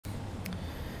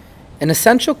An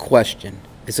essential question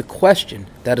is a question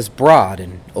that is broad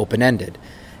and open-ended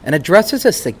and addresses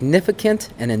a significant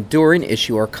and enduring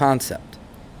issue or concept.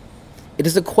 It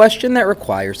is a question that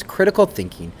requires critical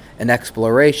thinking and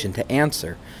exploration to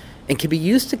answer and can be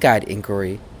used to guide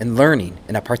inquiry and learning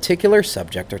in a particular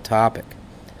subject or topic.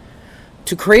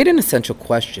 To create an essential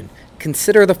question,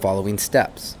 consider the following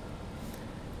steps.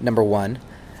 Number 1,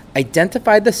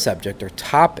 identify the subject or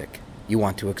topic you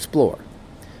want to explore.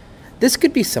 This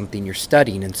could be something you're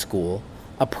studying in school,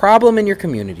 a problem in your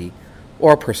community,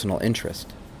 or a personal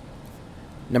interest.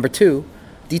 Number 2,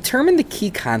 determine the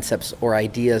key concepts or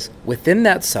ideas within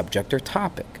that subject or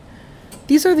topic.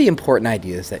 These are the important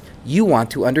ideas that you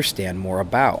want to understand more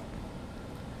about.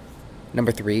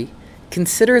 Number 3,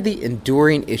 consider the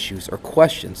enduring issues or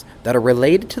questions that are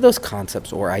related to those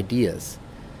concepts or ideas.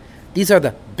 These are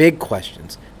the big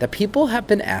questions that people have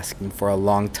been asking for a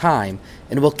long time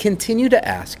and will continue to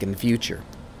ask in the future.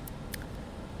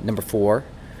 Number 4,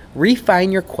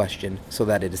 refine your question so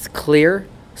that it is clear,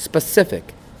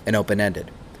 specific, and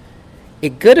open-ended. A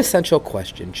good essential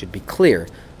question should be clear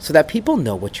so that people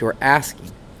know what you're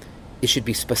asking. It should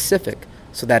be specific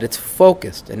so that it's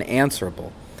focused and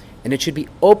answerable. And it should be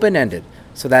open-ended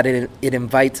so that it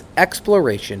invites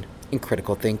exploration and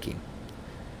critical thinking.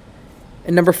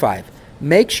 And number 5,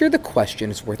 make sure the question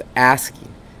is worth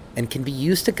asking and can be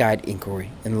used to guide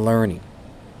inquiry and learning.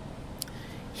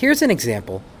 Here's an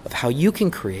example of how you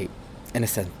can create an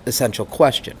essential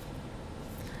question.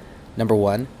 Number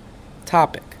 1,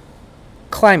 topic,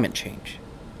 climate change.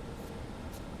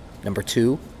 Number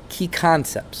 2, key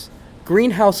concepts,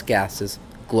 greenhouse gases,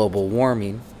 global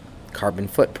warming, carbon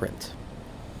footprint.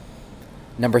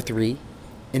 Number 3,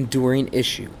 enduring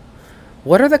issue.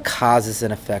 What are the causes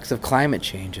and effects of climate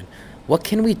change and what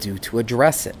can we do to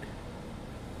address it?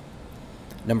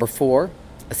 Number 4,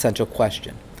 essential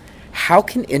question. How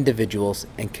can individuals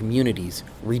and communities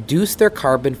reduce their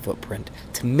carbon footprint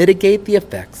to mitigate the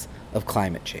effects of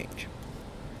climate change?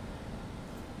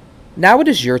 Now it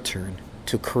is your turn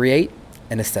to create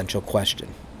an essential question.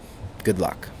 Good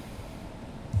luck.